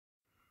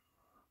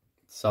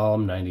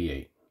Psalm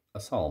 98, a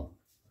psalm.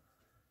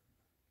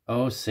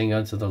 O sing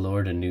unto the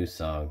Lord a new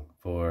song,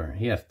 for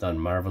he hath done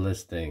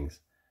marvelous things.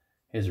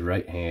 His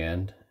right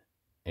hand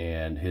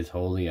and his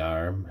holy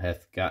arm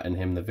hath gotten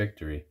him the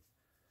victory.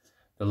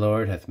 The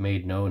Lord hath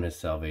made known his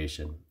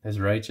salvation. His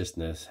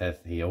righteousness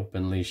hath he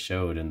openly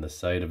showed in the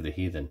sight of the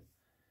heathen.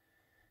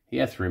 He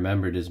hath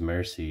remembered his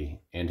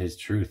mercy and his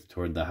truth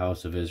toward the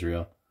house of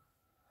Israel.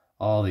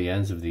 All the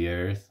ends of the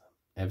earth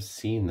have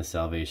seen the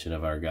salvation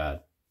of our God.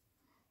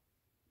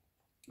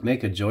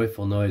 Make a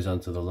joyful noise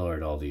unto the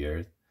Lord, all the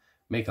earth.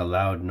 Make a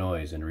loud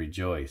noise, and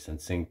rejoice,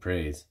 and sing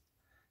praise.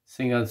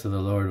 Sing unto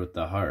the Lord with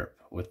the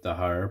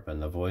harp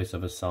and the voice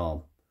of a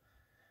psalm.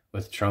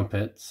 With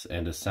trumpets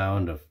and a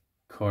sound of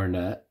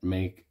cornet,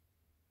 make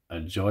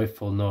a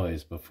joyful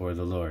noise before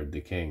the Lord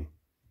the King.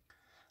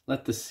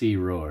 Let the sea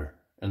roar,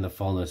 and the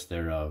fullness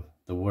thereof,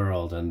 the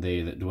world and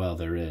they that dwell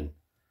therein.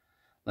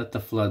 Let the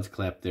floods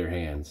clap their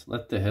hands.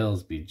 Let the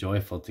hills be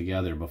joyful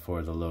together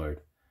before the Lord.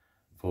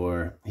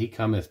 For he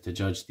cometh to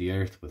judge the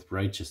earth, with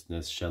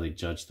righteousness shall he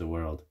judge the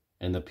world,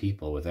 and the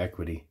people with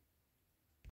equity.